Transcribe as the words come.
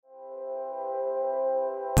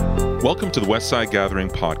Welcome to the Westside Gathering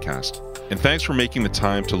podcast, and thanks for making the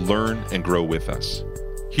time to learn and grow with us.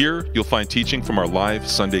 Here, you'll find teaching from our live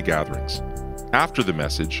Sunday gatherings. After the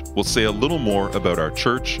message, we'll say a little more about our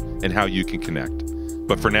church and how you can connect.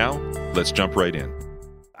 But for now, let's jump right in.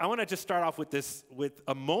 I want to just start off with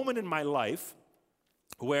a moment in my life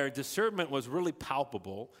where discernment was really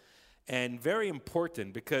palpable and very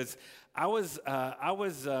important, because I was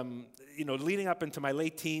leading up into my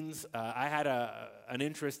late teens. I had an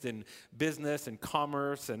interest in business and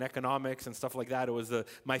commerce and economics and stuff like that. It was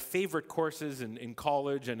my favorite courses in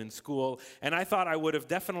college and in school. And I thought I would have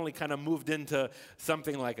definitely kind of moved into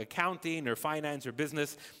something like accounting or finance or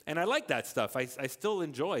business. And I like that stuff. I still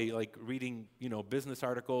enjoy like reading, business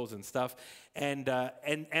articles and stuff. And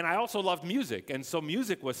I also loved music. And so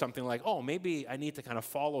music was something like, oh, maybe I need to kind of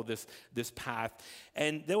follow this path.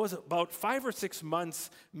 And there was about 5 or 6 months,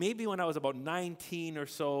 maybe when I was about 19 or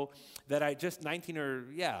so, that I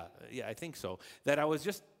think so, that I was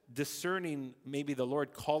just discerning maybe the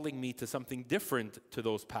Lord calling me to something different to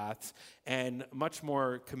those paths and much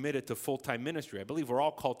more committed to full-time ministry. I believe we're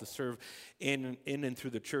all called to serve in and through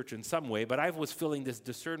the church in some way, but I was feeling this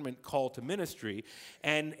discernment call to ministry,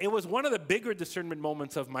 and it was one of the bigger discernment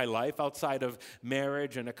moments of my life outside of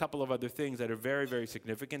marriage and a couple of other things that are very, very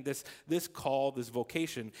significant, this call, this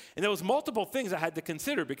vocation. And there was multiple things I had to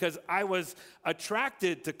consider, because I was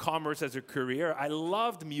attracted to commerce as a career. I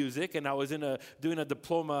loved music, and I was doing a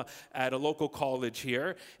diploma at a local college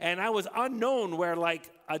here, and I was unknown where like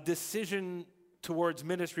a decision towards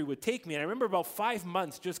ministry would take me. And I remember about 5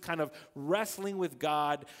 months just kind of wrestling with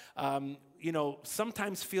God,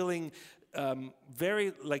 sometimes feeling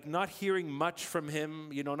very like not hearing much from him,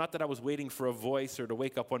 not that I was waiting for a voice or to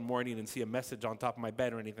wake up one morning and see a message on top of my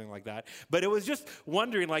bed or anything like that, but it was just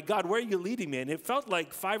wondering like, God, where are you leading me? And it felt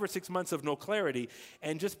like 5 or 6 months of no clarity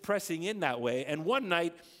and just pressing in that way. And one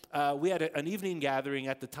night, we had an evening gathering.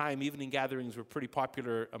 At the time, evening gatherings were pretty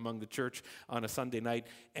popular among the church on a Sunday night,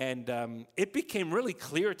 and it became really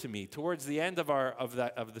clear to me towards the end of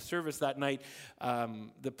the service that night.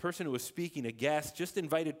 The person who was speaking, a guest, just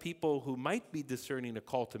invited people who might be discerning a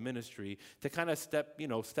call to ministry to kind of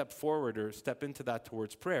step forward or step into that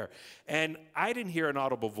towards prayer. And I didn't hear an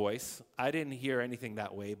audible voice. I didn't hear anything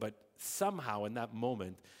that way, but somehow in that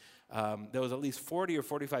moment, there was at least 40 or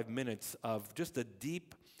 45 minutes of just a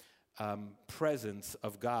deep presence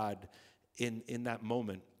of God in that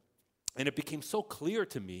moment. And it became so clear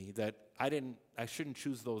to me that I shouldn't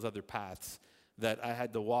choose those other paths, that I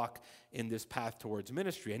had to walk in this path towards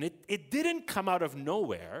ministry. And it didn't come out of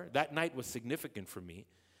nowhere. That night was significant for me.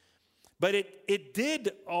 But it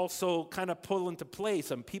did also kind of pull into play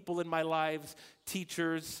some people in my lives,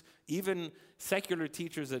 teachers, even secular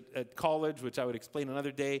teachers at college, which I would explain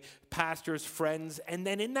another day, pastors, friends. And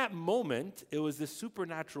then in that moment, it was this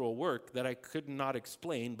supernatural work that I could not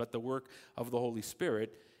explain, but the work of the Holy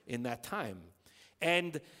Spirit in that time.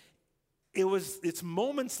 And it's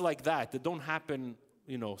moments like that don't happen,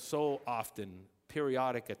 so often,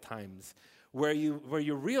 periodic at times, where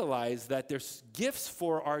you realize that there's gifts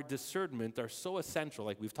for our discernment are so essential,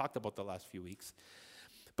 like we've talked about the last few weeks.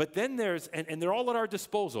 But then and they're all at our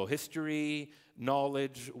disposal: history,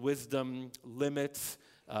 knowledge, wisdom, limits,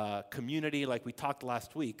 community, like we talked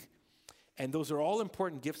last week. And those are all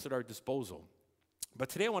important gifts at our disposal. But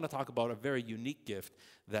today I want to talk about a very unique gift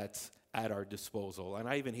that's at our disposal. And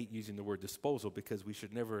I even hate using the word disposal, because we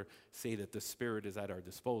should never say that the Spirit is at our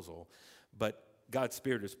disposal. But God's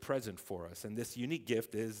Spirit is present for us. And this unique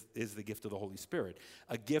gift is the gift of the Holy Spirit,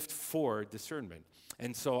 a gift for discernment.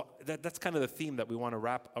 And so that's kind of the theme that we want to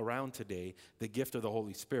wrap around today, the gift of the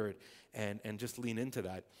Holy Spirit, and just lean into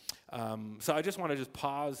that. So I just want to just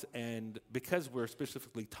pause, and because we're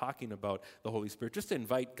specifically talking about the Holy Spirit, just to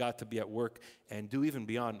invite God to be at work and do even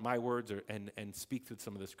beyond my words and speak through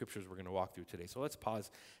some of the scriptures we're going to walk through today. So let's pause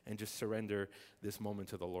and just surrender this moment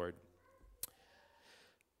to the Lord.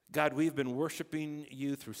 God, we've been worshiping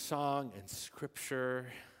you through song and scripture,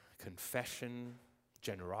 confession,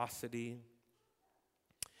 generosity.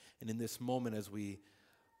 And in this moment, as we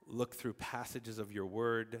look through passages of your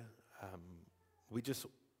word, we just,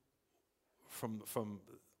 from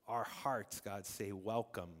our hearts, God, say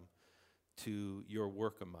welcome to your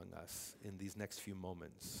work among us in these next few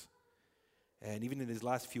moments. And even in these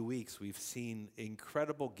last few weeks, we've seen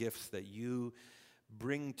incredible gifts that you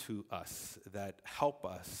bring to us that help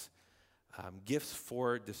us, gifts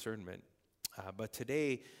for discernment. But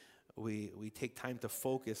today, we take time to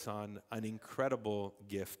focus on an incredible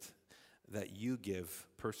gift that you give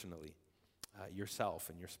personally, yourself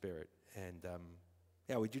and your Spirit. And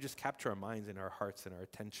would you just capture our minds and our hearts and our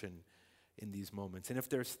attention in these moments? And if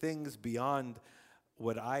there's things beyond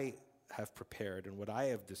what I have prepared and what I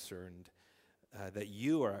have discerned that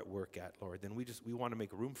you are at work at, Lord, then we want to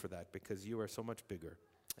make room for that because you are so much bigger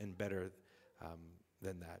and better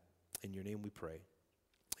than that. In your name we pray.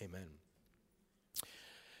 Amen.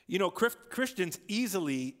 You know, Christians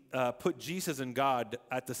easily put Jesus and God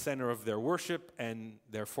at the center of their worship and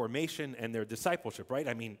their formation and their discipleship, right?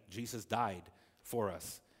 I mean, Jesus died for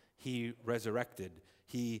us. He resurrected.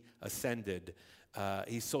 He ascended.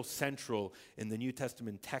 He's so central in the New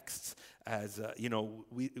Testament texts as,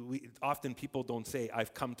 we often people don't say,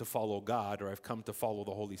 I've come to follow God or I've come to follow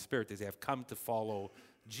the Holy Spirit. They say, I've come to follow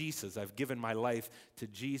Jesus. I've given my life to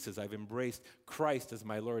Jesus. I've embraced Christ as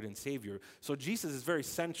my Lord and Savior. So Jesus is very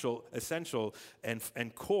essential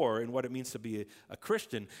and core in what it means to be a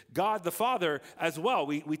Christian. God the Father as well.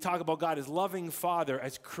 We talk about God as loving Father,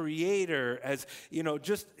 as Creator, as,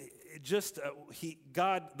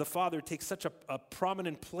 God the Father takes such a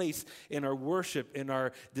prominent place in our worship, in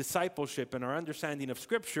our discipleship, in our understanding of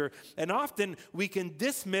Scripture, and often we can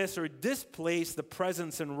dismiss or displace the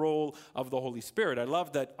presence and role of the Holy Spirit. I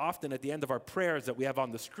love that often at the end of our prayers that we have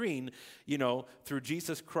on the screen, through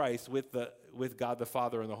Jesus Christ with God the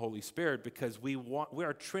Father and the Holy Spirit, because we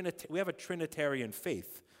have a Trinitarian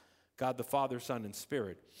faith. God the Father, Son, and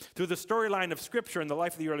Spirit. Through the storyline of Scripture and the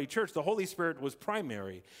life of the early church, the Holy Spirit was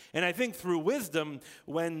primary. And I think through wisdom,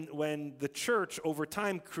 when the church over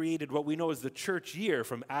time created what we know as the church year,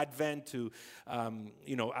 from Advent to, I'm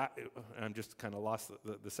just kind of lost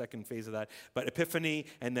the second phase of that, but Epiphany,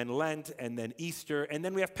 and then Lent, and then Easter, and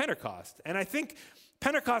then we have Pentecost. And I think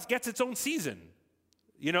Pentecost gets its own season.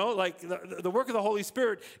 Like the work of the Holy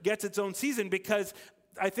Spirit gets its own season because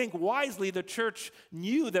I think wisely the church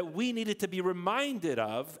knew that we needed to be reminded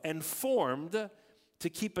of and formed to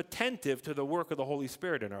keep attentive to the work of the Holy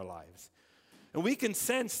Spirit in our lives. And we can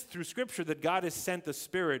sense through Scripture that God has sent the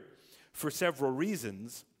Spirit for several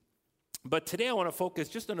reasons. But today I want to focus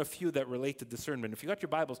just on a few that relate to discernment. If you got your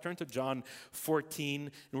Bibles, turn to John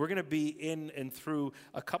 14. And we're going to be in and through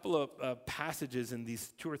a couple of passages in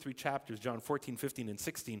these 2 or 3 chapters, John 14, 15, and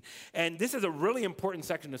 16. And this is a really important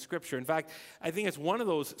section of Scripture. In fact, I think it's one of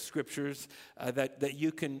those Scriptures that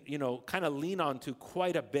you can, kind of lean on to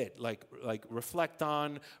quite a bit, like reflect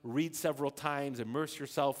on, read several times, immerse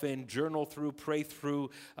yourself in, journal through, pray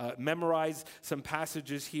through, memorize some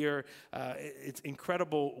passages here. It's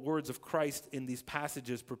incredible words of Christ in these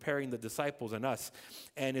passages preparing the disciples and us,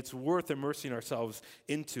 and it's worth immersing ourselves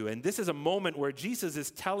into. And this is a moment where Jesus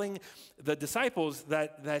is telling the disciples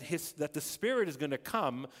that the Spirit is going to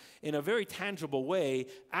come in a very tangible way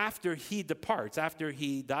after he departs, after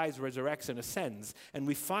he dies, resurrects, and ascends. And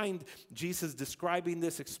we find Jesus describing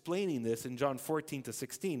this, explaining this in John 14 to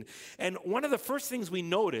 16. And one of the first things we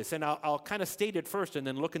notice, and I'll kind of state it first and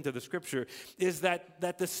then look into the Scripture, is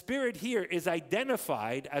that the Spirit here is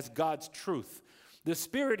identified as God's truth. The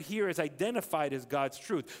Spirit here is identified as God's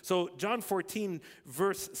truth. So John 14,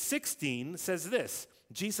 verse 16 says this.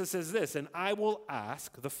 Jesus says this, and I will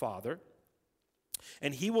ask the Father,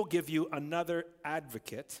 and he will give you another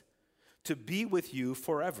advocate to be with you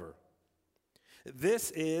forever. This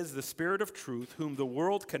is the Spirit of truth, whom the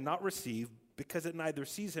world cannot receive because it neither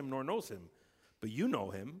sees him nor knows him. But you know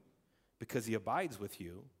him because he abides with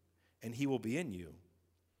you, and he will be in you.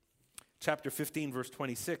 Chapter 15, verse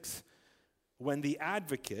 26, when the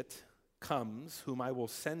advocate comes, whom I will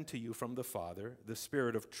send to you from the Father, the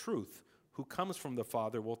Spirit of truth, who comes from the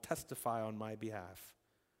Father, will testify on my behalf.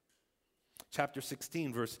 Chapter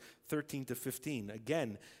 16, verse 13 to 15,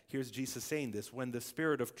 again, here's Jesus saying this, when the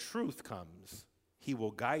Spirit of truth comes, he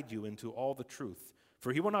will guide you into all the truth.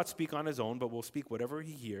 For he will not speak on his own, but will speak whatever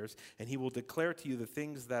he hears, and he will declare to you the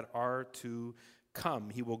things that are to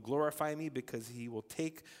come. He will glorify me because he will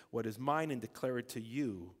take what is mine and declare it to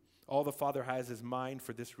you. All the Father has is mine.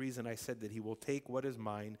 For this reason I said that he will take what is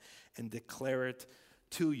mine and declare it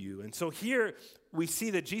to you. And so here we see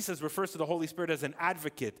that Jesus refers to the Holy Spirit as an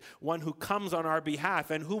advocate, one who comes on our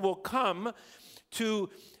behalf and who will come to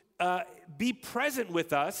be present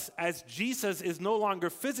with us as Jesus is no longer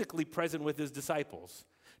physically present with his disciples.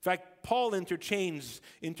 In fact, Paul interchanges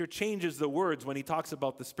the words when he talks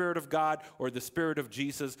about the Spirit of God or the Spirit of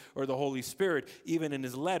Jesus or the Holy Spirit, even in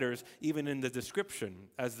his letters, even in the description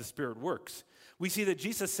as the Spirit works. We see that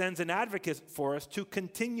Jesus sends an advocate for us to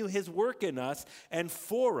continue his work in us and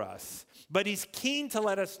for us. But he's keen to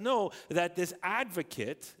let us know that this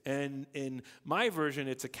advocate, and in my version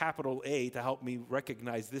it's a capital A to help me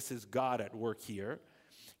recognize this is God at work here,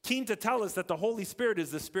 keen to tell us that the Holy Spirit is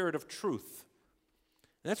the Spirit of truth.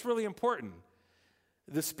 And that's really important.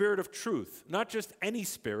 The Spirit of truth, not just any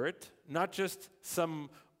spirit, not just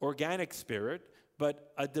some organic spirit,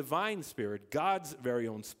 but a divine spirit, God's very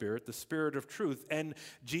own spirit, the Spirit of truth. And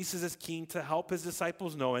Jesus is keen to help his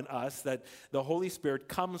disciples know and us that the Holy Spirit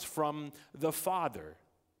comes from the Father.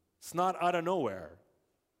 It's not out of nowhere.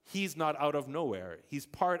 He's not out of nowhere. He's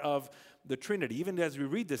part of the Trinity. Even as we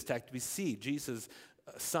read this text, we see Jesus,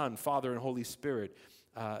 Son, Father, and Holy Spirit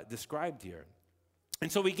described here.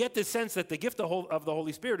 And so we get this sense that the gift of the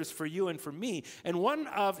Holy Spirit is for you and for me. And one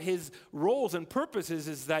of his roles and purposes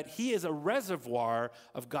is that he is a reservoir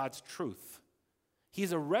of God's truth.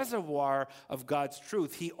 He's a reservoir of God's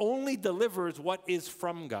truth. He only delivers what is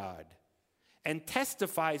from God and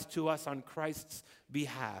testifies to us on Christ's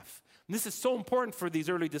behalf. And this is so important for these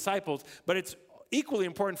early disciples, but it's equally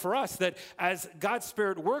important for us that as God's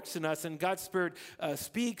Spirit works in us and God's Spirit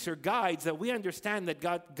speaks or guides, that we understand that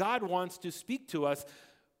God wants to speak to us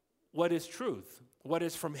what is truth, what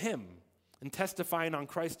is from him, and testifying on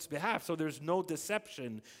Christ's behalf. So there's no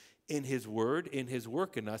deception in his word, in his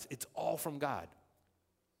work in us. It's all from God.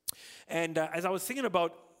 And as I was thinking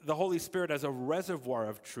about the Holy Spirit as a reservoir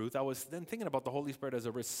of truth, I was then thinking about the Holy Spirit as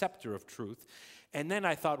a receptor of truth. And then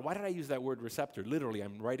I thought, why did I use that word receptor? Literally,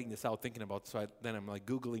 I'm writing this out, thinking about, then I'm like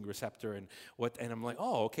Googling receptor and I'm like,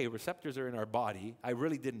 oh, okay, receptors are in our body. I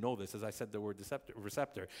really didn't know this as I said the word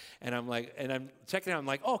receptor. And I'm checking out, I'm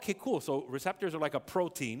like, oh, okay, cool. So receptors are like a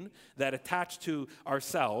protein that attach to our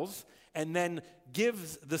cells and then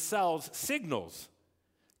gives the cells signals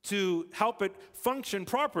to help it function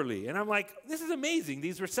properly. And I'm like, this is amazing.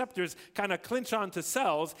 These receptors kind of clinch onto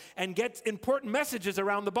cells and get important messages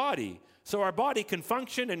around the body. So our body can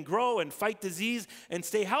function and grow and fight disease and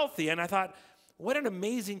stay healthy. And I thought, what an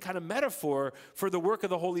amazing kind of metaphor for the work of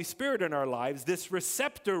the Holy Spirit in our lives. This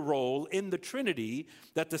receptor role in the Trinity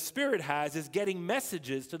that the Spirit has is getting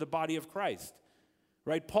messages to the body of Christ.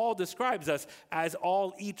 Right? Paul describes us as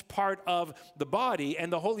all each part of the body,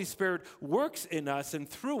 and the Holy Spirit works in us and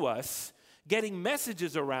through us, getting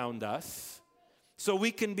messages around us so we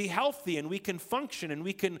can be healthy and we can function and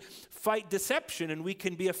we can fight deception and we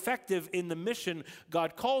can be effective in the mission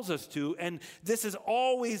God calls us to. And this is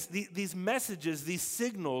always, these messages, these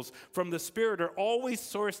signals from the Spirit are always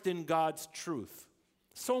sourced in God's truth.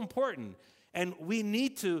 So important. And we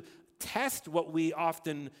need to test what we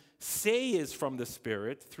often say is from the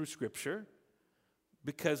Spirit through Scripture,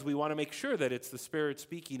 because we want to make sure that it's the Spirit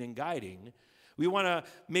speaking and guiding. We want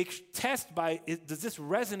to test by, does this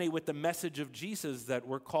resonate with the message of Jesus that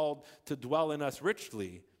we're called to dwell in us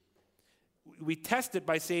richly? We test it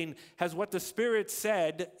by saying, has what the Spirit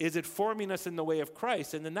said, is it forming us in the way of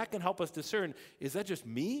Christ? And then that can help us discern, is that just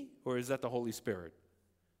me or is that the Holy Spirit?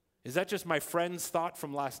 Is that just my friend's thought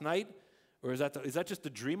from last night? Or is that just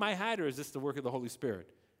a dream I had, or is this the work of the Holy Spirit?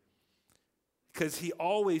 Because he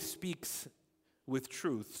always speaks with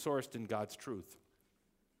truth, sourced in God's truth.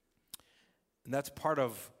 And that's part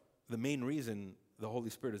of the main reason the Holy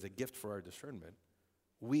Spirit is a gift for our discernment.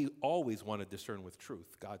 We always want to discern with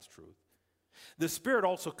truth, God's truth. The Spirit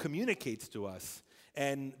also communicates to us.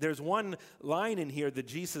 And there's one line in here that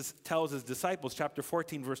Jesus tells his disciples, chapter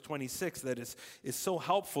 14, verse 26, that is so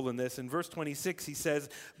helpful in this. In verse 26, he says,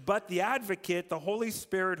 "But the Advocate, the Holy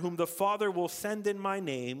Spirit, whom the Father will send in my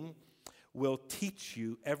name, will teach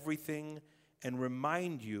you everything and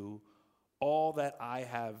remind you all that I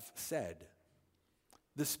have said."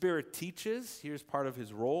 The Spirit teaches. Here's part of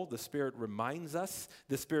his role. The Spirit reminds us.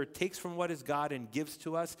 The Spirit takes from what is God and gives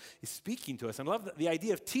to us. He's speaking to us. And I love the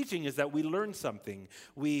idea of teaching is that we learn something.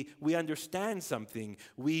 We understand something.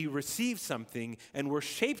 We receive something. And we're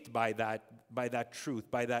shaped by that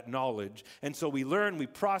truth, by that knowledge. And so we learn, we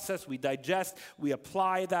process, we digest, we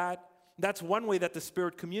apply that. That's one way that the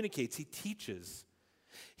Spirit communicates. He teaches.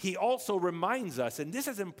 He also reminds us, and this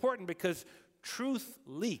is important because truth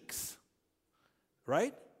leaks.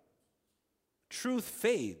 Right? Truth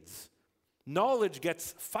fades. Knowledge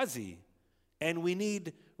gets fuzzy, and we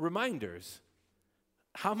need reminders.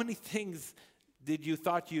 How many things did you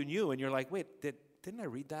thought you knew, and you're like, wait, didn't I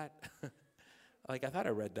read that? I thought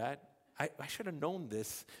I read that. I should have known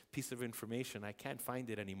this piece of information. I can't find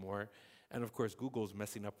it anymore. And of course, Google's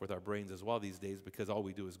messing up with our brains as well these days, because all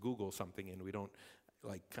we do is Google something, and we don't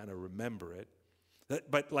kind of remember it.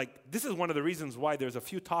 But this is one of the reasons why there's a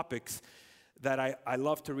few topics that I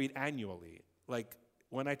love to read annually. Like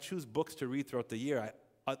when I choose books to read throughout the year,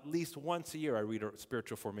 at least once a year I read a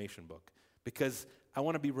spiritual formation book, because I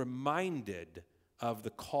want to be reminded of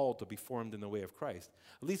the call to be formed in the way of Christ.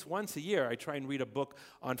 At least once a year I try and read a book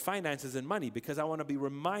on finances and money, because I want to be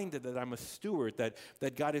reminded that I'm a steward,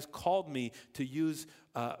 that God has called me to use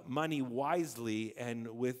money wisely and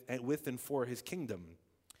with and for his kingdom.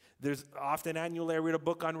 There's often annually I read a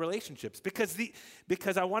book on relationships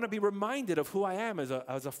because I want to be reminded of who I am as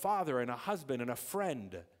a father and a husband and a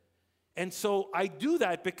friend. And so I do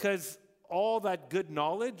that because all that good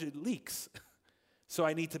knowledge, it leaks. So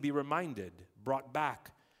I need to be reminded, brought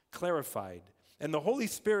back, clarified. And the Holy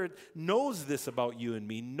Spirit knows this about you and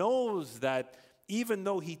me, knows that even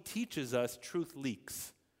though he teaches us, truth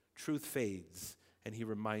leaks, truth fades, and he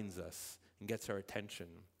reminds us and gets our attention.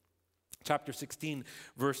 Chapter 16,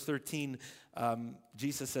 verse 13,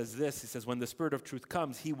 Jesus says this. He says, when the Spirit of truth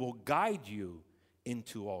comes, he will guide you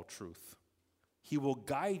into all truth. He will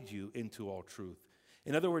guide you into all truth.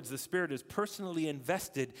 In other words, the Spirit is personally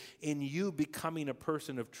invested in you becoming a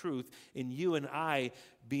person of truth, in you and I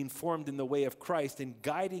being formed in the way of Christ and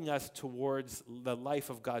guiding us towards the life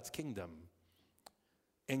of God's kingdom.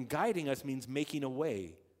 And guiding us means making a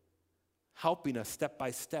way, helping us step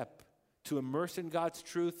by step to immerse in God's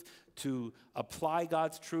truth, to apply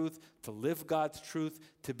God's truth, to live God's truth,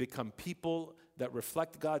 to become people that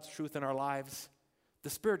reflect God's truth in our lives. The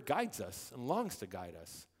Spirit guides us and longs to guide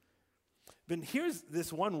us. But here's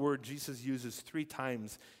this one word Jesus uses 3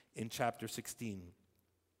 times in chapter 16.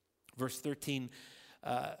 Verse 13,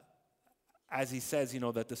 as he says,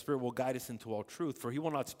 that the Spirit will guide us into all truth, for he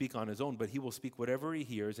will not speak on his own, but he will speak whatever he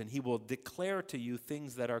hears, and he will declare to you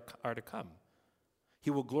things that are to come. He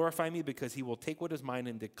will glorify me because he will take what is mine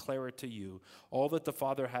and declare it to you. All that the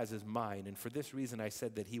Father has is mine, and for this reason I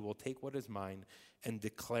said that he will take what is mine and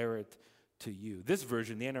declare it to you. This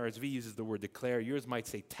version, the NRSV, uses the word declare. Yours might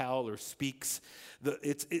say tell or speaks.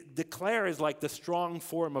 Declare is like the strong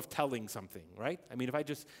form of telling something, right? I mean, if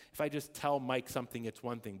I just tell Mike something, it's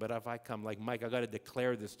one thing. But if I come like, Mike, I got to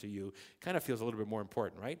declare this to you, it kind of feels a little bit more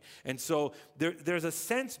important, right? And so there's a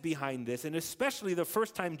sense behind this, and especially the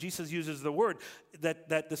first time Jesus uses the word,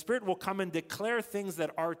 that the Spirit will come and declare things that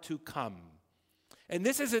are to come. And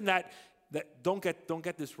this isn't that don't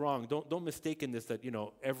get this wrong. Don't mistake in this that,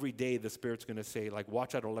 every day the Spirit's going to say, like,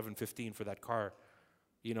 watch out 11:15 for that car,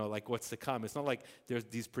 like what's to come. It's not like there's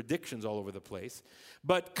these predictions all over the place.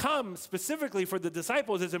 But come specifically for the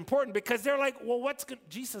disciples is important because they're like, well,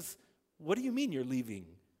 Jesus, what do you mean you're leaving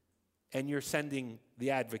and you're sending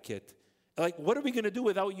the advocate? Like, what are we going to do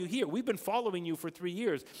without you here? We've been following you for 3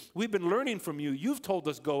 years. We've been learning from you. You've told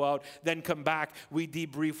us go out, then come back. We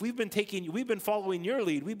debrief. We've been following your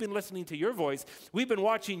lead. We've been listening to your voice. We've been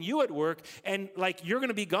watching you at work, and you're going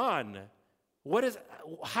to be gone.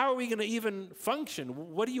 How are we going to even function?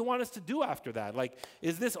 What do you want us to do after that?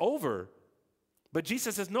 Is this over? But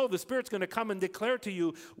Jesus says, no, the Spirit's going to come and declare to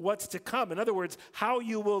you what's to come. In other words, how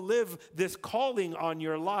you will live this calling on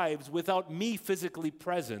your lives without me physically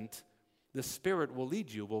present. The Spirit will lead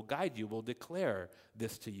you, will guide you, will declare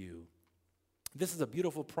this to you. This is a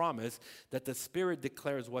beautiful promise that the Spirit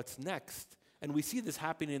declares what's next. And we see this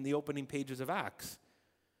happening in the opening pages of Acts,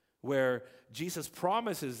 where Jesus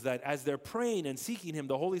promises that as they're praying and seeking him,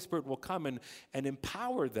 the Holy Spirit will come and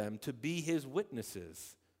empower them to be his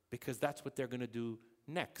witnesses, because that's what they're going to do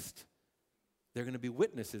next. They're going to be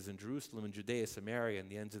witnesses in Jerusalem and Judea, Samaria, and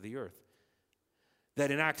the ends of the earth. That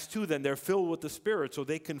in Acts 2, then, they're filled with the Spirit so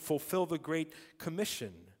they can fulfill the Great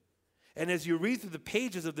Commission. And as you read through the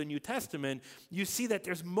pages of the New Testament, you see that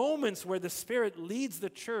there's moments where the Spirit leads the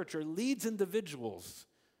church or leads individuals,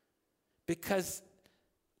 because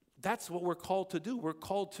that's what we're called to do. We're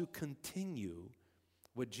called to continue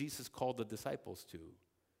what Jesus called the disciples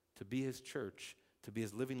to be his church, to be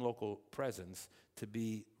his living local presence, to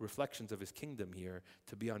be reflections of his kingdom here,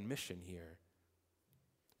 to be on mission here.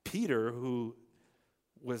 Peter, who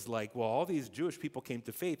was like, well, all these Jewish people came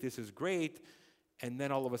to faith. This is great. And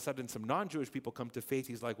then all of a sudden, some non-Jewish people come to faith.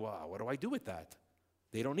 He's like, well, what do I do with that?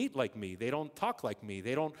 They don't eat like me. They don't talk like me.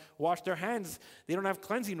 They don't wash their hands. They don't have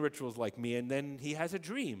cleansing rituals like me. And then he has a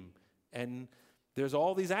dream. And there's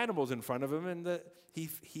all these animals in front of him. And he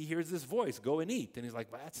hears this voice, go and eat. And he's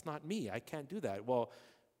like, well, that's not me. I can't do that. Well,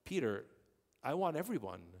 Peter, I want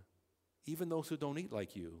everyone, even those who don't eat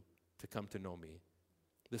like you, to come to know me.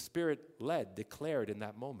 The Spirit led, declared in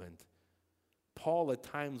that moment. Paul at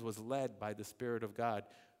times was led by the Spirit of God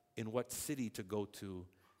in what city to go to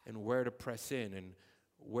and where to press in and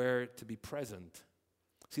where to be present.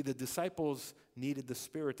 See, the disciples needed the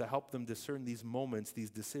Spirit to help them discern these moments, these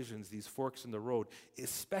decisions, these forks in the road,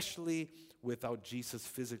 especially without Jesus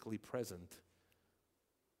physically present.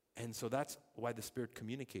 And so that's why the Spirit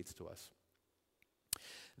communicates to us.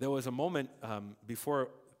 There was a moment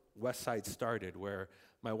before Westside started where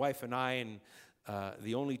my wife and I and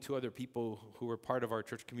the only 2 other people who were part of our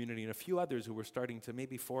church community and a few others who were starting to,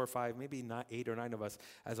 maybe 4 or 5, maybe not 8 or 9 of us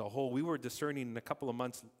as a whole, we were discerning in a couple of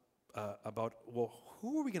months about, well,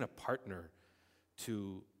 who are we going to partner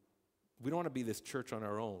to we don't want to be this church on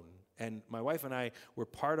our own. And my wife and I were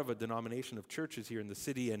part of a denomination of churches here in the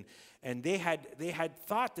city, and they had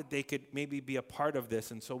thought that they could maybe be a part of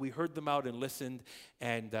this, and so we heard them out and listened,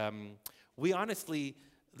 and we honestly,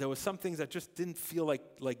 there was some things that just didn't feel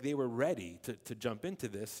like they were ready to jump into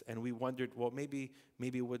this, and we wondered, well, maybe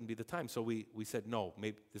it wouldn't be the time. So we said, no,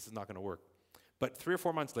 maybe this is not going to work. But 3 or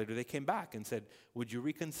 4 months later, they came back and said, would you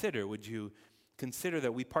reconsider? Would you consider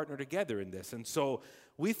that we partner together in this? And so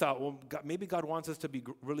we thought, well, maybe God wants us to be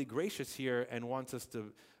really gracious here and wants us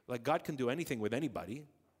to, like, God can do anything with anybody,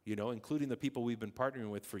 including the people we've been partnering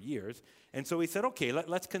with for years. And so we said, okay,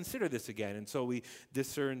 let's consider this again. And so we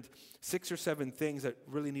discerned 6 or 7 things that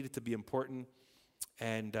really needed to be important.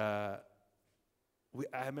 And I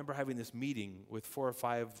remember having this meeting with 4 or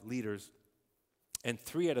 5 leaders, and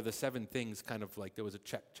 3 out of the 7 things kind of like there was a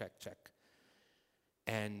check.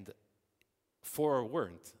 And 4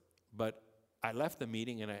 weren't. But I left the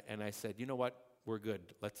meeting and I said, you know what? We're good.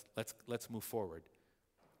 Let's move forward.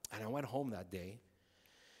 And I went home that day.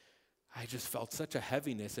 I just felt such a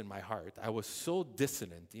heaviness in my heart. I was so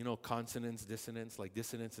dissonant. Consonance, dissonance. Like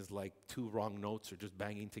dissonance is like 2 wrong notes are just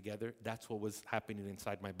banging together. That's what was happening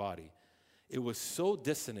inside my body. It was so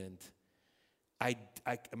dissonant.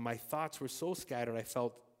 My thoughts were so scattered. I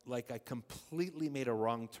felt like I completely made a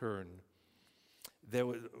wrong turn.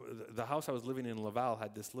 The house I was living in Laval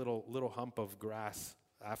had this little hump of grass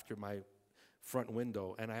after my front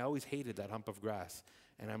window, and I always hated that hump of grass.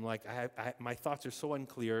 And I'm like, my thoughts are so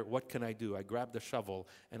unclear. What can I do? I grabbed a shovel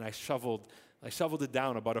and I shoveled it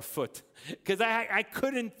down about a foot because I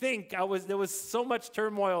couldn't think. There was so much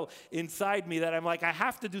turmoil inside me that I'm like, I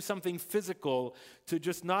have to do something physical to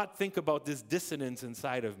just not think about this dissonance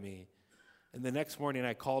inside of me. And the next morning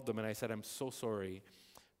I called them and I said, I'm so sorry.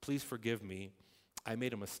 Please forgive me. I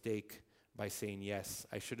made a mistake by saying yes.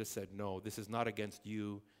 I should have said no. This is not against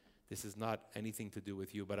you. This is not anything to do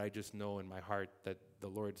with you, but I just know in my heart that the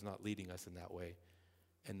Lord's not leading us in that way.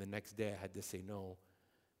 And the next day I had to say no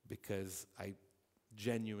because I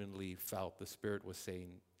genuinely felt the Spirit was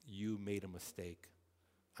saying, you made a mistake.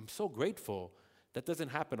 I'm so grateful. That doesn't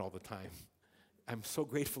happen all the time. I'm so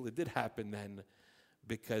grateful it did happen then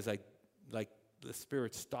because the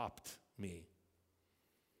Spirit stopped me.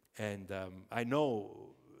 And I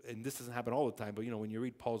know, and this doesn't happen all the time, but when you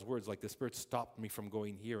read Paul's words, like the Spirit stopped me from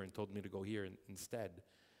going here and told me to go here instead.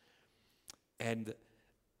 And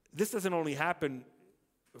this doesn't only happen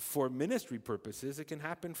for ministry purposes, it can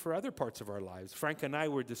happen for other parts of our lives. Frank and I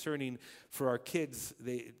were discerning for our kids.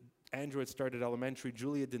 Andrew had started elementary,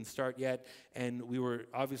 Julia didn't start yet, and we were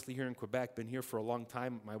obviously here in Quebec, been here for a long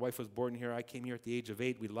time. My wife was born here, I came here at the age of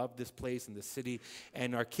 8. We loved this place and the city,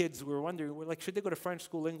 and our kids, we were wondering, should they go to French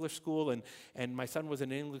school, English school, and my son was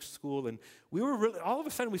in English school, and we were really, all of a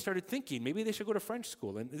sudden we started thinking, maybe they should go to French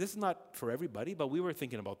school, and this is not for everybody, but we were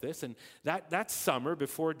thinking about this, and that summer,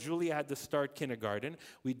 before Julia had to start kindergarten,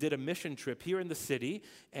 we did a mission trip here in the city,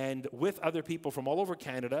 and with other people from all over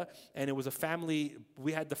Canada, and it was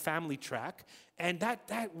we had the family track, and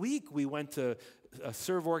that week we went to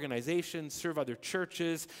serve organizations, serve other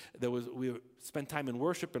churches. We spent time in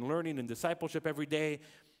worship and learning and discipleship every day.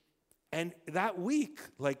 And that week,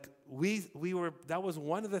 we were. That was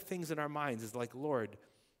one of the things in our minds is like, Lord,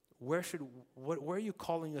 where are you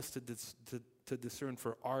calling us to discern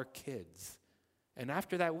for our kids? And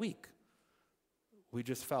after that week, we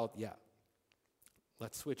just felt, yeah.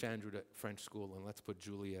 Let's switch Andrew to French school and let's put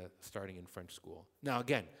Julia starting in French school. Now,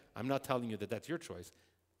 again, I'm not telling you that that's your choice.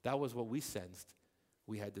 That was what we sensed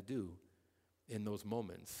we had to do in those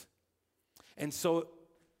moments. And so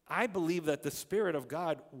I believe that the Spirit of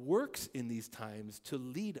God works in these times to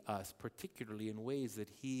lead us, particularly in ways that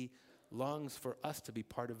He longs for us to be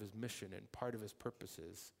part of His mission and part of His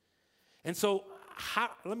purposes. And so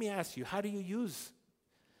let me ask you, how do you use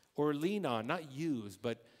or lean on, not use,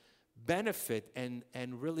 but benefit and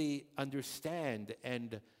really understand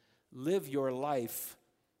and live your life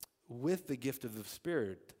with the gift of the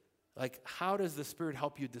Spirit? Like, how does the Spirit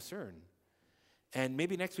help you discern? And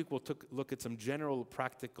maybe next week we'll look at some general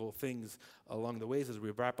practical things along the ways as we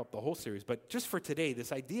wrap up the whole series. But just for today,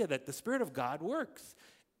 this idea that the Spirit of God works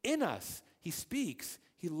in us. He speaks.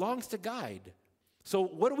 He longs to guide. So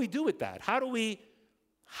what do we do with that? How do we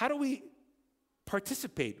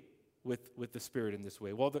participate with the Spirit in this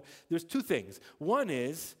way? Well, there's 2 things. One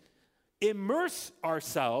is immerse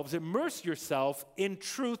yourself in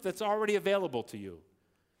truth that's already available to you.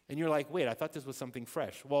 And you're like, wait, I thought this was something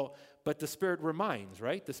fresh. Well, but the Spirit reminds,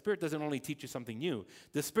 right? The Spirit doesn't only teach you something new.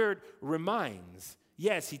 The Spirit reminds.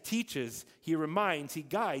 Yes, He teaches, He reminds, He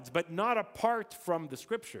guides, but not apart from the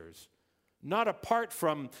Scriptures, not apart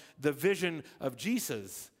from the vision of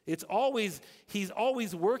Jesus. He's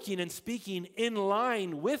always working and speaking in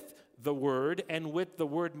line with the Word and with the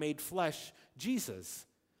Word made flesh, Jesus.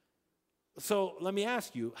 So let me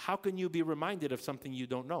ask you, how can you be reminded of something you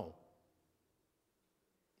don't know?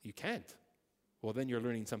 You can't. Well, then you're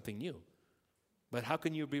learning something new. But how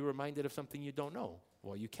can you be reminded of something you don't know?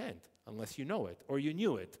 Well, you can't unless you know it or you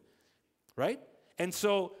knew it, right? And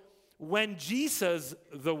so when Jesus,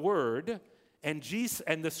 the Word, and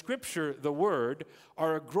the Scripture, the Word,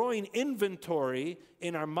 are a growing inventory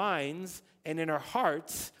in our minds and in our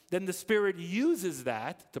hearts, then the Spirit uses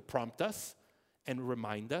that to prompt us and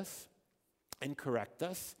remind us and correct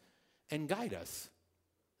us and guide us.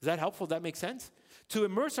 Is that helpful? Does that make sense? To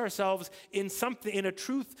immerse ourselves in something, in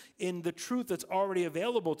the truth that's already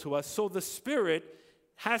available to us, so the Spirit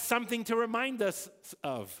has something to remind us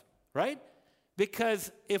of, right?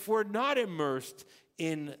 Because if we're not immersed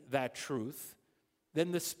in that truth,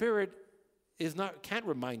 then the Spirit can't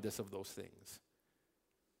remind us of those things.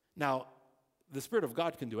 Now, the Spirit of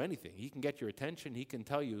God can do anything. He can get your attention. He can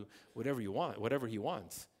tell you whatever you want, whatever He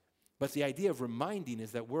wants. But the idea of reminding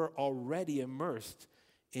is that we're already immersed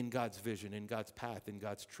in God's vision, in God's path, in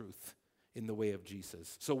God's truth, in the way of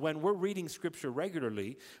Jesus. So when we're reading Scripture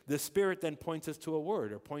regularly, the Spirit then points us to a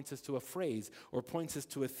word or points us to a phrase or points us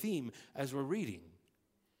to a theme as we're reading.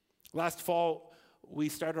 Last fall, we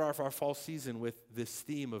started off our fall season with this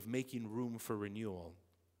theme of making room for renewal.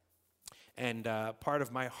 And part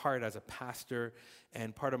of my heart as a pastor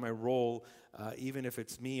and part of my role, even if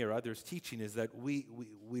it's me or others teaching, is that we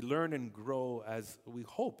learn and grow as we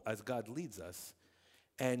hope, as God leads us.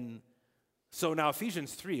 And so now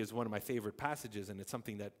Ephesians 3 is one of my favorite passages, and it's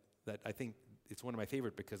something that I think it's one of my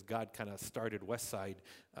favorite because God kind of started Westside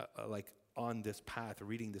on this path,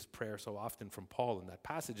 reading this prayer so often from Paul in that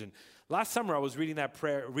passage. And last summer I was reading that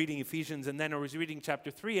prayer, reading Ephesians, and then I was reading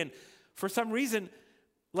chapter 3, and for some reason,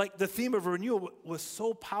 the theme of renewal was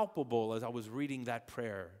so palpable as I was reading that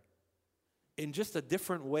prayer in just a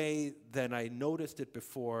different way than I noticed it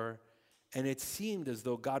before. And it seemed as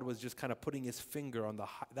though God was just kind of putting His finger on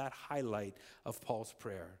that highlight of Paul's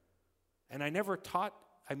prayer. And I've taught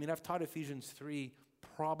Ephesians 3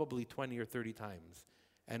 probably 20 or 30 times.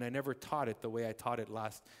 And I never taught it the way I taught it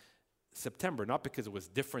last September, not because it was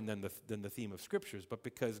different than the theme of Scriptures, but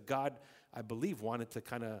because God, I believe, wanted to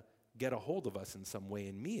kind of get a hold of us in some way,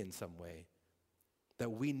 and me in some way, that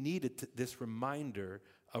we needed this reminder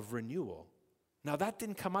of renewal. Now, that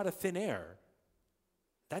didn't come out of thin air.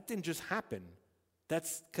 That didn't just happen.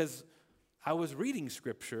 That's because I was reading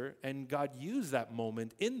Scripture, and God used that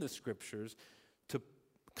moment in the Scriptures to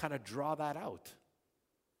kind of draw that out.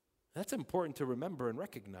 That's important to remember and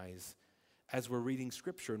recognize as we're reading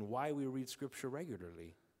Scripture and why we read Scripture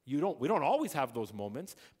regularly. We don't always have those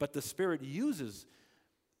moments, but the Spirit uses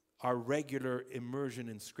our regular immersion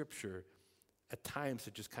in Scripture at times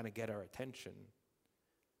to just kind of get our attention.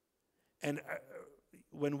 And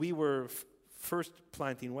when we were first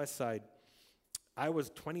planting Westside, I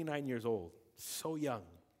was 29 years old, so young,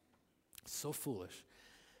 so foolish.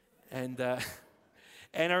 And I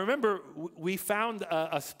remember we found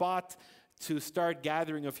a spot to start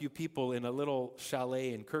gathering a few people in a little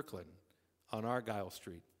chalet in Kirkland on Argyle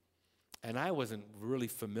Street. And I wasn't really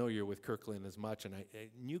familiar with Kirkland as much, and I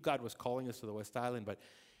knew God was calling us to the West Island,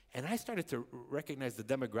 and I started to recognize the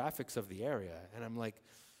demographics of the area, and I'm like,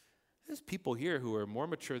 there's people here who are more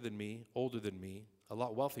mature than me, older than me, a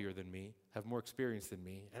lot wealthier than me, have more experience than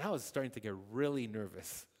me, and I was starting to get really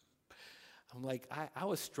nervous. I'm like, I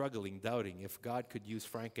was struggling, doubting if God could use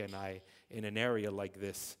Franca and I in an area like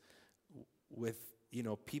this with,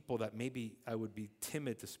 people that maybe I would be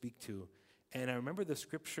timid to speak to. And I remember the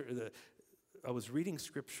Scripture, I was reading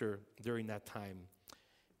Scripture during that time,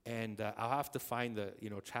 and I'll have to find the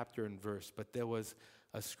chapter and verse, but there was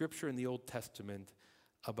a Scripture in the Old Testament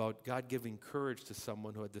about God giving courage to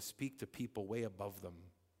someone who had to speak to people way above them.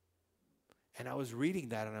 And I was reading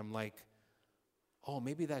that, and I'm like, oh,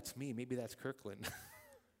 maybe that's me, maybe that's Kirkland.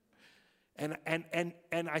 and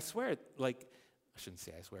I swear, I shouldn't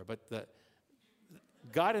say I swear, but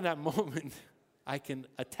God in that moment, I can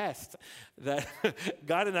attest that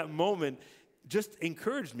God in that moment just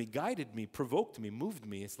encouraged me, guided me, provoked me, moved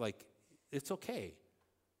me. It's like, it's okay.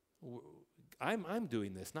 I'm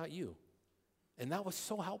doing this, not you. And that was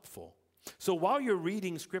so helpful. So while you're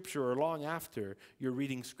reading Scripture or long after you're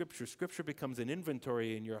reading Scripture, Scripture becomes an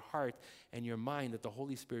inventory in your heart and your mind that the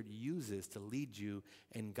Holy Spirit uses to lead you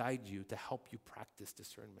and guide you to help you practice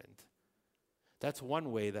discernment. That's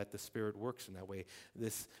one way that the Spirit works in that way.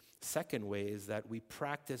 This second way is that we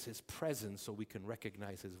practice His presence so we can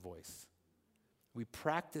recognize His voice. We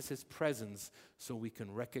practice His presence so we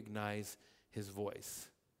can recognize His voice.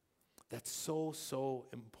 That's so, so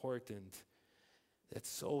important. That's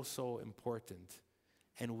so, so important.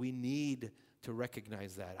 And we need to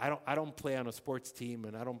recognize that. I don't play on a sports team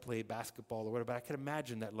and I don't play basketball or whatever, but I can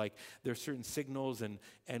imagine that like there are certain signals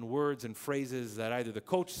and words and phrases that either the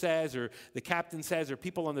coach says or the captain says or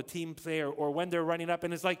people on the team say or when they're running up.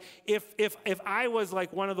 And it's like if I was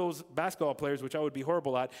like one of those basketball players, which I would be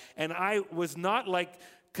horrible at, and I was not like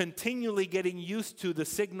continually getting used to the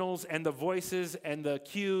signals and the voices and the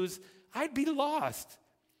cues, I'd be lost.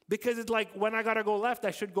 Because it's like when I got to go left,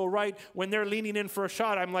 I should go right. When they're leaning in for a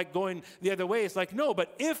shot, I'm like going the other way. It's like, no,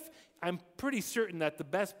 but I'm pretty certain that the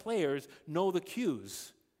best players know the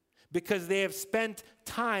cues because they have spent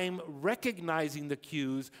time recognizing the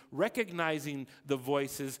cues, recognizing the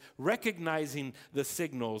voices, recognizing the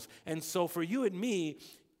signals. And so for you and me,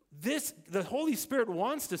 the Holy Spirit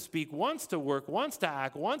wants to speak, wants to work, wants to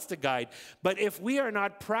act, wants to guide. But if we are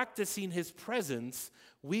not practicing His presence,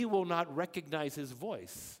 we will not recognize His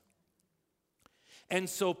voice. And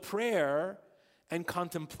so prayer and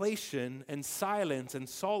contemplation and silence and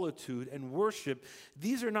solitude and worship,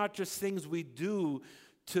 these are not just things we do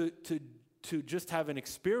to just have an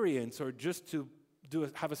experience or just to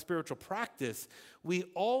have a spiritual practice. We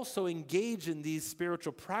also engage in these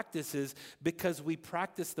spiritual practices because we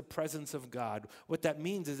practice the presence of God. What that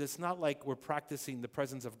means is it's not like we're practicing the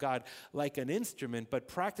presence of God like an instrument, but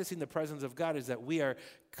practicing the presence of God is that we are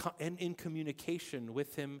in communication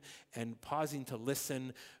with Him and pausing to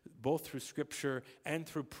listen, both through Scripture and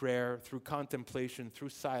through prayer, through contemplation, through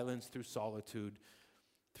silence, through solitude,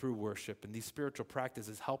 through worship. And these spiritual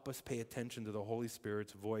practices help us pay attention to the Holy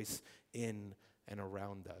Spirit's voice in and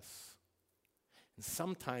around us. And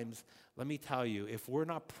sometimes, let me tell you, if we're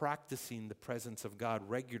not practicing the presence of God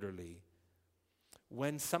regularly,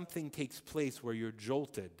 when something takes place where you're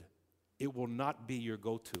jolted, it will not be your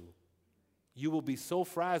go-to. You will be so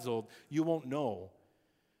frazzled, you won't know.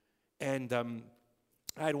 And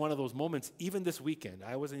I had one of those moments, even this weekend.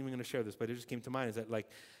 I wasn't even going to share this, but it just came to mind, is that like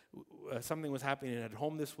something was happening at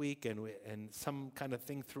home this week, and some kind of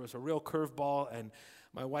thing threw us a real curveball, and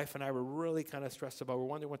my wife and I were really kind of stressed about it. We were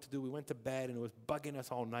wondering what to do. We went to bed, and it was bugging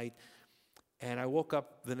us all night. And I woke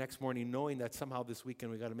up the next morning knowing that somehow this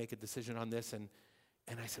weekend we got to make a decision on this. And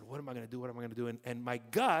I said, what am I going to do? What am I going to do? And my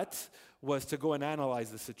gut was to go and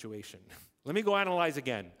analyze the situation. Let me go analyze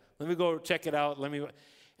again. Let me go check it out.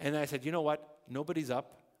 And I said, you know what? Nobody's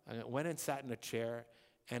up. I went and sat in a chair,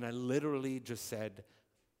 and I literally just said,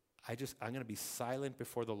 I'm going to be silent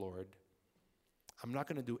before the Lord. I'm not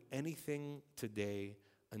going to do anything today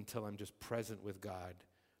until I'm just present with God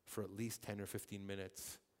for at least 10 or 15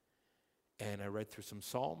 minutes. And I read through some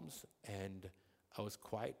Psalms, and I was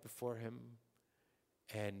quiet before Him.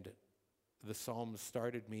 And the Psalms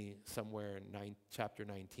started me somewhere in chapter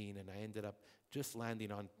 19, and I ended up just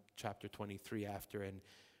landing on chapter 23 after. And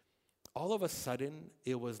all of a sudden,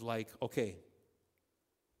 it was like, okay,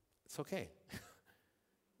 it's okay.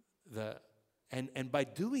 And by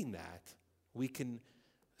doing that, we can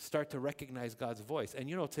start to recognize God's voice. And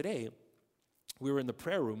you know, today, we were in the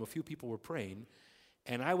prayer room, a few people were praying,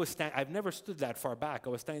 and I've never stood that far back. I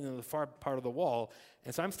was standing in the far part of the wall,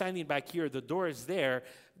 and so I'm standing back here, the door is there,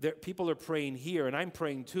 people are praying here, and I'm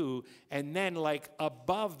praying too, and then like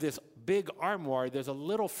above this big armoire, there's a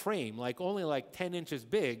little frame, like only like 10 inches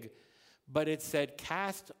big, but it said,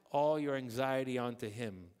 cast all your anxiety onto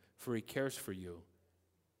Him, for He cares for you.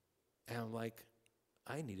 And I'm like,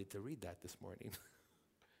 I needed to read that this morning.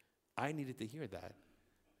 I needed to hear that.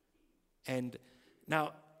 And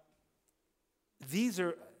now,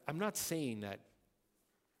 I'm not saying that,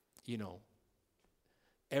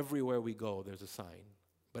 everywhere we go, there's a sign.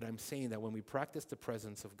 But I'm saying that when we practice the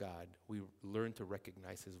presence of God, we learn to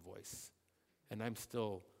recognize His voice. And I'm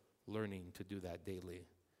still learning to do that daily.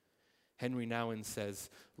 Henry Nouwen says,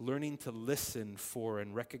 learning to listen for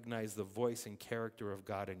and recognize the voice and character of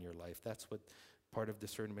God in your life. That's what part of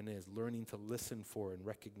discernment is, learning to listen for and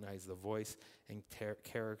recognize the voice and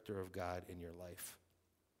character of God in your life.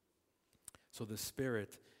 So the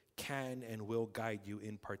Spirit can and will guide you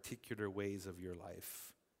in particular ways of your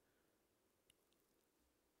life.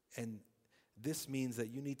 And this means that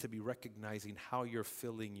you need to be recognizing how you're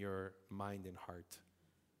filling your mind and heart.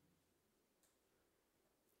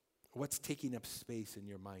 What's taking up space in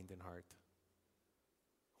your mind and heart?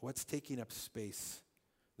 What's taking up space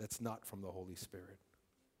that's not from the Holy Spirit?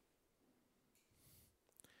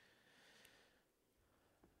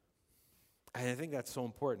 And I think that's so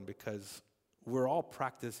important because we're all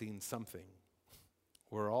practicing something.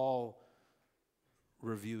 We're all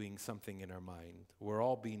reviewing something in our mind. We're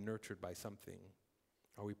all being nurtured by something.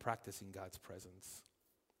 Are we practicing God's presence?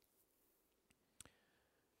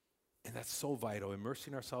 And that's so vital,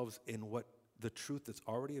 immersing ourselves in what the truth that's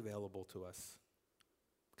already available to us,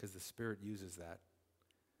 because the Spirit uses that,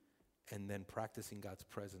 and then practicing God's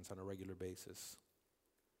presence on a regular basis.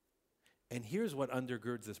 And here's what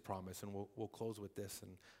undergirds this promise, and we'll close with this,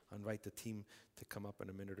 and I'll invite the team to come up in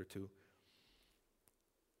a minute or two.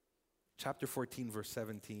 Chapter 14, verse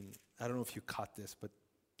 17. I don't know if you caught this, but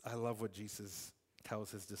I love what Jesus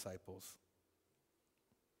tells his disciples.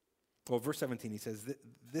 Well, verse 17, he says,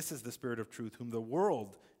 "This is the Spirit of truth, whom the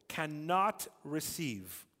world cannot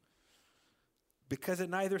receive, because it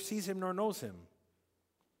neither sees him nor knows him.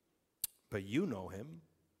 But you know him,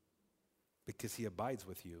 because he abides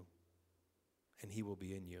with you, and he will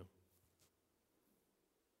be in you."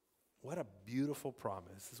 What a beautiful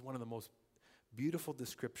promise. This is one of the most beautiful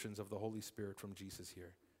descriptions of the Holy Spirit from Jesus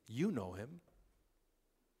here. You know him,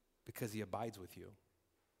 because he abides with you,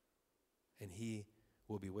 and he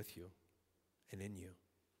will be with you and in you.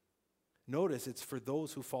 Notice it's for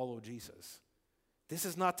those who follow Jesus. This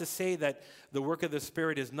is not to say that the work of the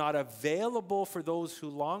Spirit is not available for those who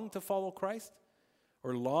long to follow Christ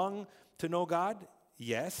or long to know God.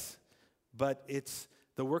 Yes, but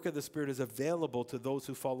the work of the Spirit is available to those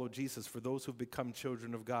who follow Jesus, for those who've become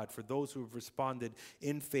children of God, for those who have responded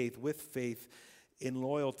in faith, with faith, in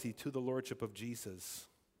loyalty to the Lordship of Jesus.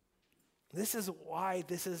 This is why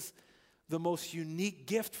this is the most unique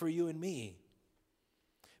gift for you and me.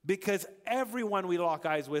 Because everyone we lock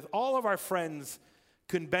eyes with, all of our friends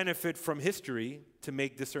can benefit from history to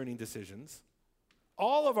make discerning decisions.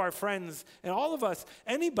 All of our friends and all of us,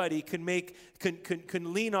 anybody can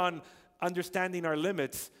lean on understanding our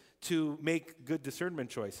limits to make good discernment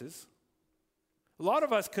choices. A lot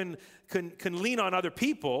of us can lean on other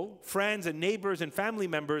people, friends and neighbors and family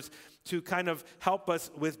members, to kind of help us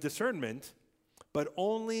with discernment, but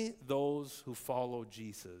only those who follow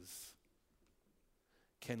Jesus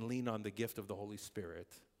can lean on the gift of the Holy Spirit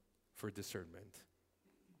for discernment.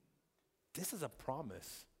 This is a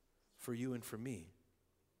promise for you and for me.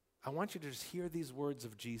 I want you to just hear these words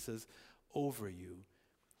of Jesus over you,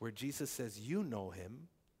 where Jesus says, you know him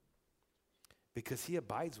because he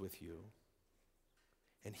abides with you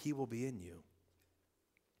and he will be in you.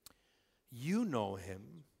 You know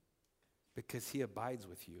him because he abides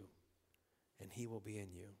with you and he will be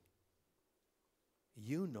in you.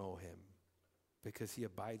 You know him because he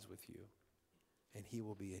abides with you and he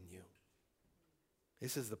will be in you.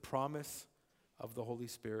 This is the promise of the Holy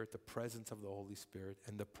Spirit, the presence of the Holy Spirit,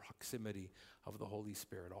 and the proximity of the Holy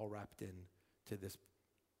Spirit, all wrapped in to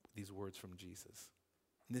these words from Jesus.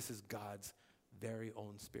 And this is God's very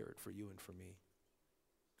own Spirit for you and for me.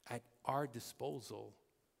 At our disposal.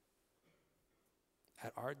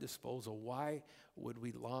 At our disposal. Why would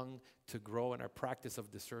we long to grow in our practice of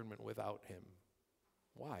discernment without him?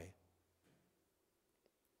 Why?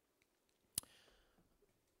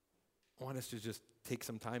 I want us to just take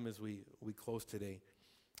some time as we close today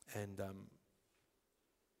and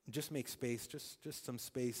just make space, just some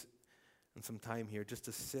space and some time here just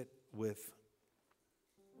to sit with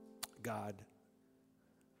God.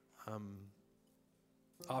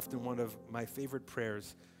 Often one of my favorite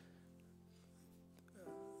prayers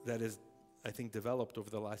that is, I think, developed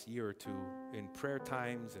over the last year or two in prayer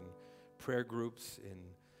times and prayer groups,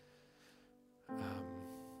 in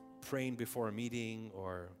praying before a meeting,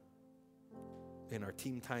 or in our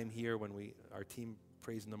team time here when our team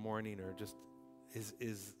prays in the morning, or just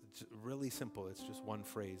is really simple. It's just one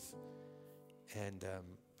phrase. And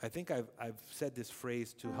I think I've said this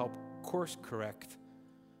phrase to help course correct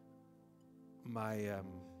my,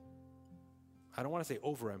 I don't want to say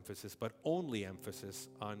overemphasis, but only emphasis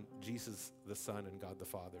on Jesus the Son and God the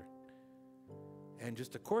Father. And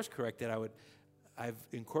just to course correct it, I've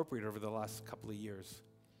incorporated over the last couple of years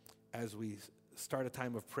as we start a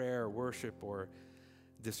time of prayer or worship or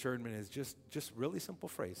discernment, is just really simple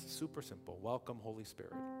phrase, super simple. Welcome, Holy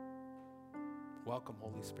Spirit. Welcome,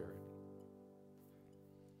 Holy Spirit.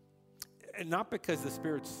 And not because the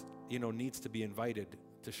Spirit's, needs to be invited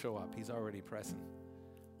to show up. He's already present.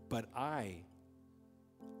 But I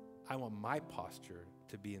want my posture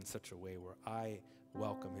to be in such a way where I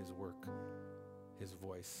welcome his work, his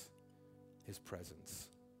voice, his presence.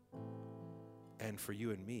 And for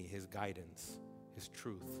you and me, his guidance, his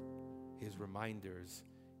truth, his reminders,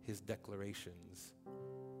 his declarations.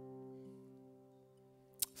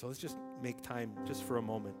 So let's just make time just for a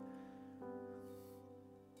moment.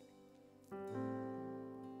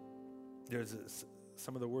 There's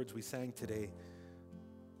some of the words we sang today.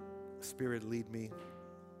 Spirit, lead me.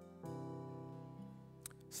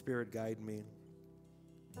 Spirit, guide me.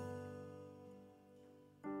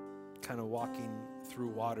 Kind of walking through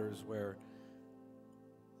waters where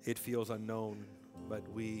it feels unknown, but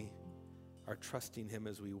we are trusting him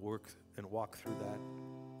as we work and walk through that.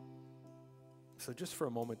 So just for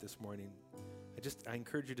a moment this morning, I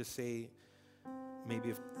encourage you to say, maybe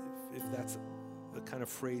if that's the kind of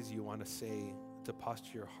phrase you want to say, to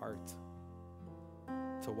posture your heart,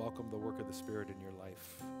 to welcome the work of the Spirit in your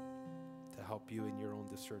life, to help you in your own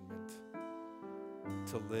discernment,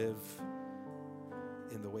 to live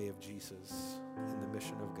in the way of Jesus, in the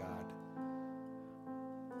mission of God.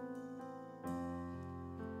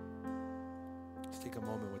 Just take a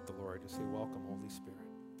moment with the Lord. Just say, welcome, Holy Spirit.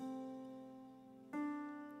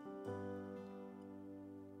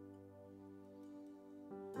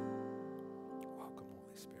 Welcome,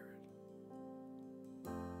 Holy Spirit.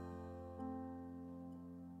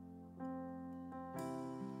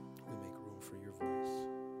 We make room for your voice.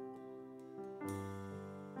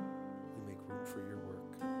 We make room for your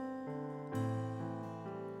work.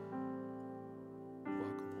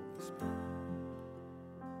 Welcome, Holy Spirit.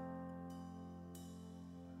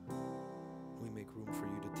 We make room for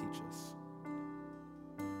you to teach us,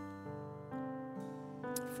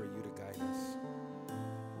 for you to guide us.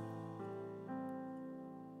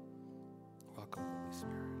 Welcome, Holy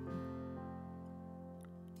Spirit.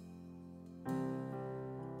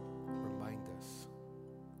 Remind us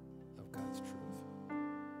of God's truth.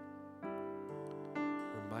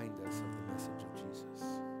 Remind us of the message of Jesus.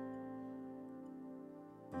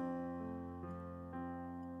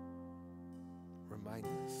 Remind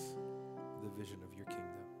us of the vision of your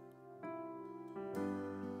kingdom.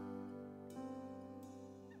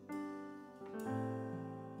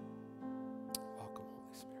 Welcome,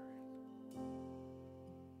 Holy Spirit.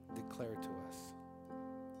 Declare to us.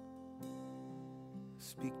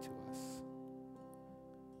 Speak to us.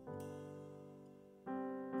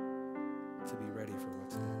 To be ready for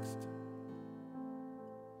what's next.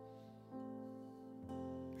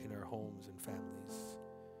 In our homes and families,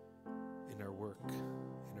 in our work,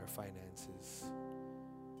 in our finances,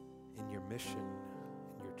 in your mission,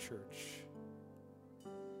 in your church.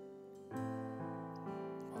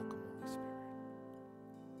 Welcome, Holy Spirit.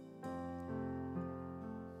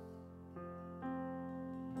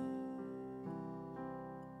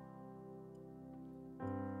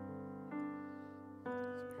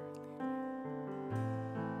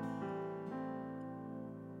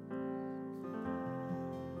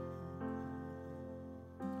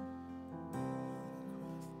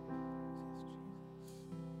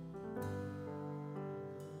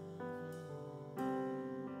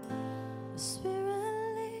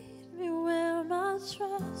 Spirit, lead me where my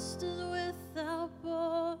trust is without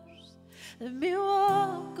borders. Let me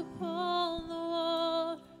walk upon the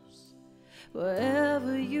waters,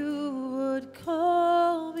 wherever you would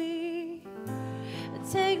call me.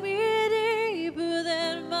 Take me deeper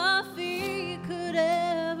than my feet could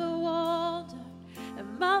ever wander,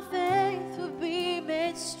 and my faith will be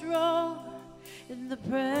made stronger in the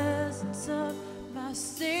presence of my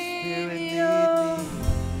Savior.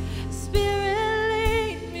 Spirit,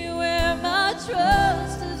 lead me where my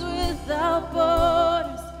trust is without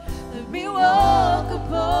borders. Let me walk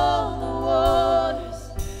upon the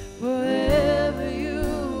waters, wherever you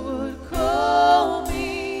would call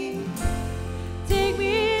me. Take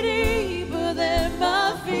me deeper than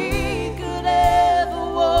my feet could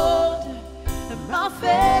ever wander, and my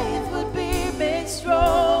faith would be made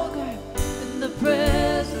stronger in the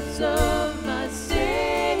presence of my Savior.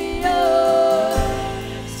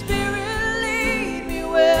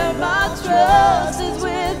 My trust is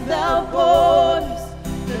without borders.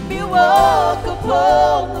 Let me walk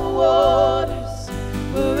upon the waters,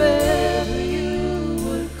 wherever you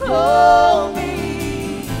would call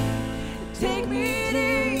me. Take me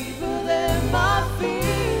deeper than my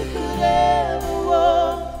feet could ever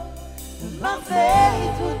walk, and my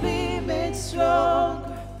faith would be made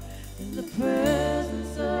stronger in the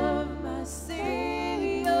presence of my Savior.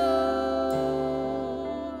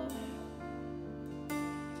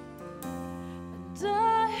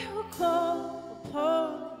 I will call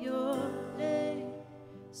upon your name,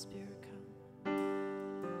 Spirit, come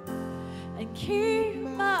and keep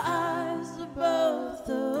my eyes above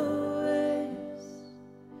the waves.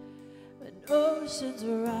 When oceans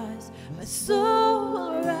rise, my soul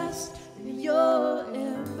will rest in your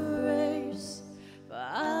embrace. For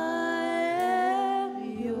I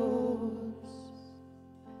am yours,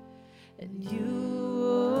 and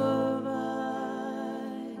you are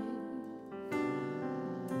mine.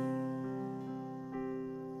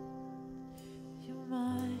 You're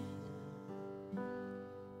mine.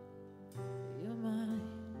 You're mine.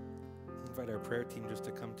 Invite our prayer team just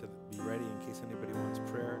to come to be ready in case anybody wants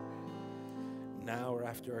prayer now or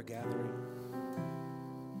after our gathering.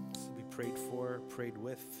 prayed for, prayed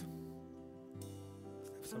with.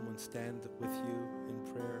 If someone stand with you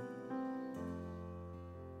in prayer.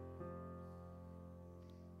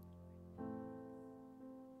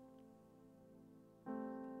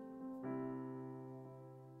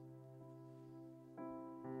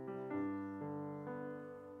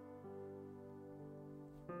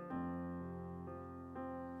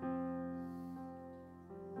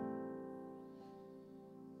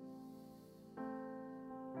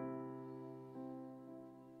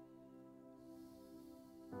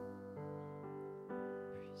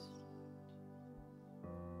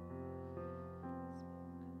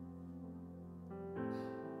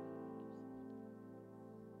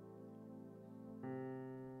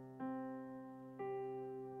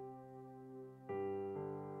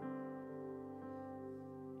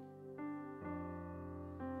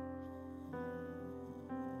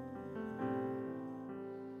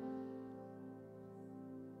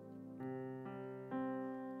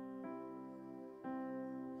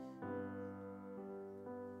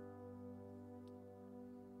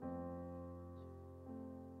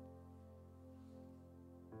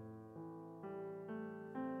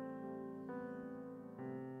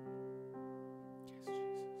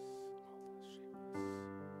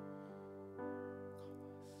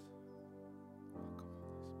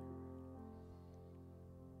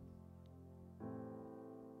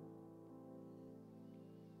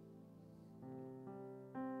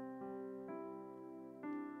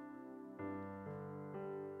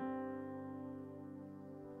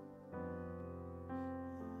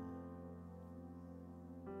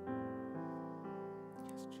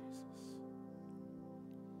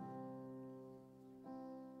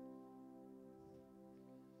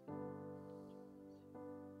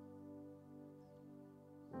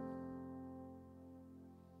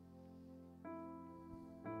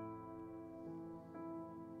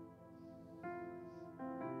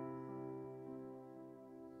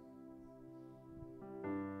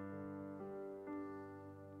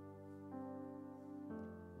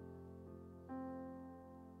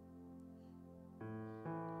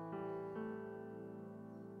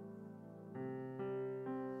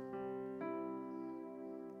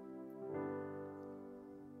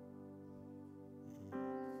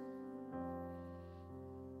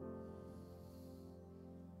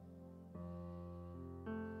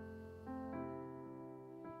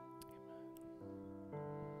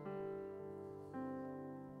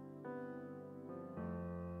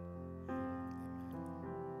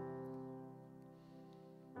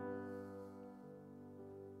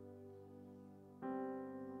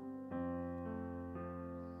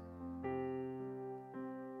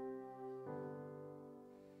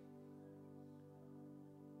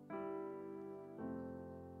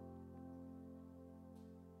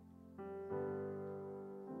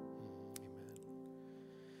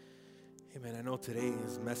 Amen. I know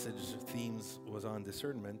today's message themes was on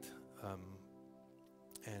discernment,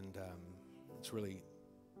 and it's really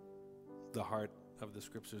the heart of the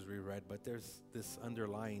scriptures we read, but there's this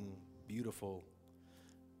underlying beautiful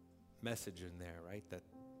message in there, right? That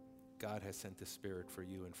God has sent His Spirit for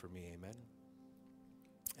you and for me, amen?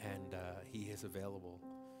 And He is available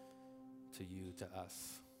to you, to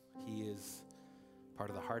us. He is part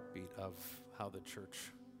of the heartbeat of how the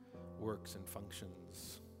church works and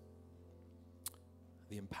functions,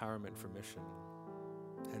 the empowerment for mission.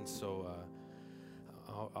 And so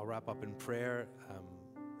I'll wrap up in prayer,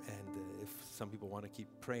 and if some people want to keep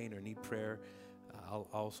praying or need prayer, I'll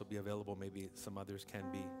also be available. Maybe some others can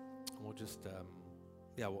be. And we'll just,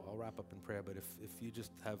 I'll wrap up in prayer. But if you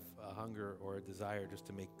just have a hunger or a desire just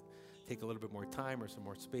to take a little bit more time or some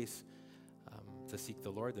more space to seek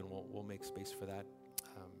the Lord, then we'll make space for that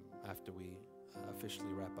after we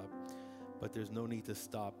officially wrap up. But there's no need to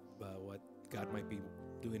stop what God might be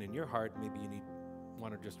doing in your heart. Maybe you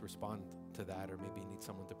want to just respond to that, or maybe you need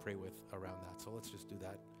someone to pray with around that. So let's just do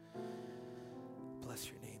that. Bless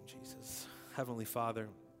your name, Jesus. Heavenly Father,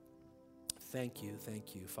 thank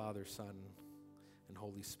you, Father, Son, and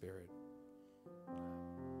Holy Spirit.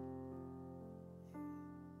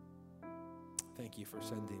 Thank you for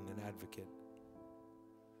sending an advocate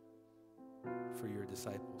for your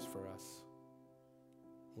disciples, for us.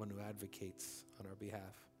 One who advocates on our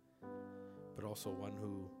behalf, but also one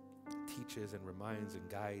who teaches and reminds and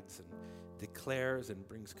guides and declares and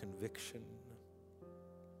brings conviction.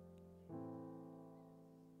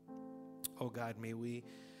 Oh God, may we,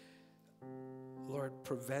 Lord,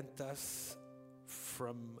 prevent us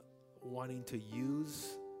from wanting to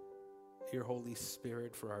use your Holy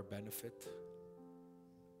Spirit for our benefit.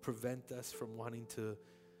 Prevent us from wanting to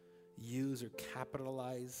use or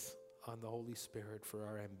capitalize on the Holy Spirit for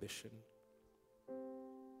our ambition,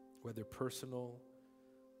 whether personal,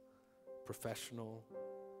 professional,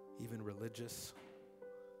 even religious.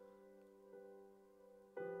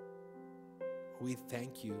 We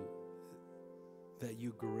thank you that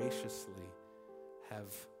you graciously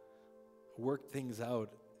have worked things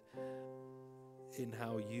out in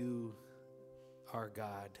how you are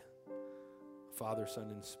God, Father, Son,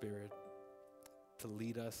 and Spirit, to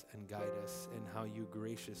lead us and guide us, and how you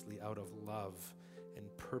graciously, out of love and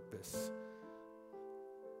purpose,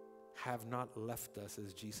 have not left us,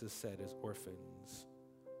 as Jesus said, as orphans,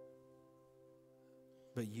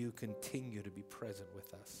 but you continue to be present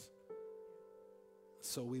with us.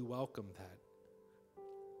 So we welcome that.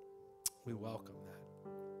 We welcome that.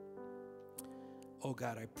 Oh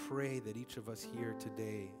God, I pray that each of us here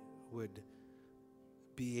today would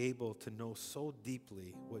be able to know so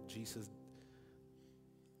deeply what Jesus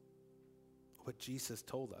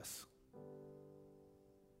told us,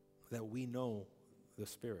 that we know the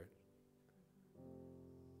Spirit,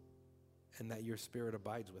 and that your Spirit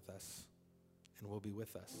abides with us and will be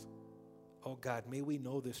with us. Oh God, may we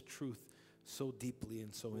know this truth so deeply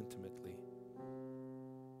and so intimately.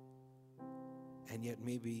 And yet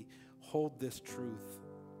maybe hold this truth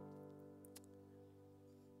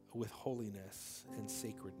with holiness and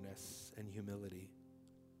sacredness and humility,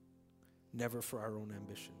 never for our own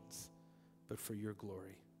ambitions, but for your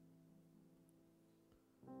glory.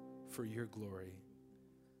 For your glory,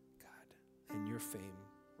 God, and your fame.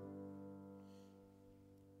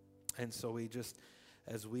 And so we just,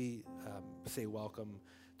 as we say welcome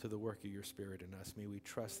to the work of your Spirit in us, may we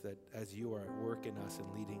trust that as you are at work in us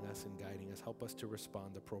and leading us and guiding us, help us to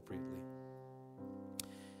respond appropriately.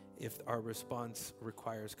 If our response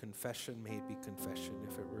requires confession, may it be confession.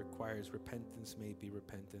 If it requires repentance, may it be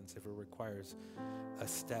repentance. If it requires a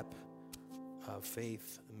step of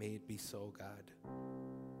faith, may it be so, God.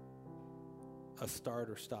 A start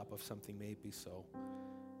or stop of something, may it be so.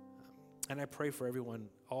 And I pray for everyone,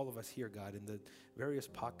 all of us here, God, in the various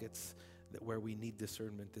pockets where we need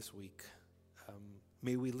discernment this week.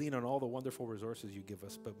 May we lean on all the wonderful resources you give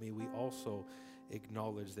us, but may we also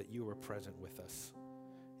acknowledge that you are present with us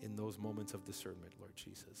in those moments of discernment, Lord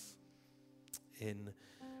Jesus. In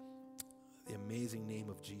the amazing name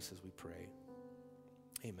of Jesus, we pray.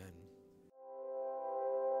 Amen.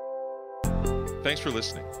 Thanks for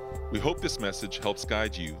listening. We hope this message helps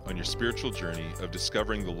guide you on your spiritual journey of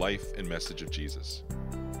discovering the life and message of Jesus.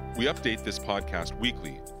 We update this podcast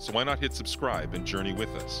weekly, so why not hit subscribe and journey with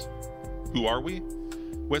us? Who are we?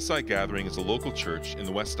 Westside Gathering is a local church in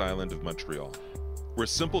the West Island of Montreal. We're a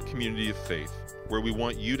simple community of faith where we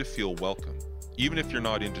want you to feel welcome, even if you're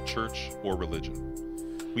not into church or religion.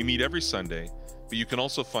 We meet every Sunday, but you can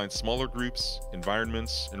also find smaller groups,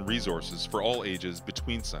 environments, and resources for all ages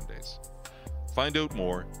between Sundays. Find out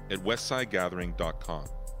more at westsidegathering.com.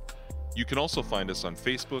 You can also find us on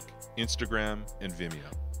Facebook, Instagram, and Vimeo.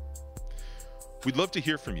 We'd love to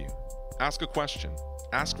hear from you. Ask a question,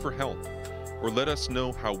 ask for help, or let us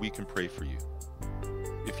know how we can pray for you.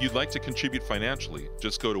 If you'd like to contribute financially,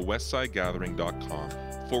 just go to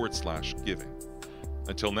westsidegathering.com/giving.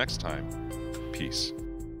 Until next time, peace.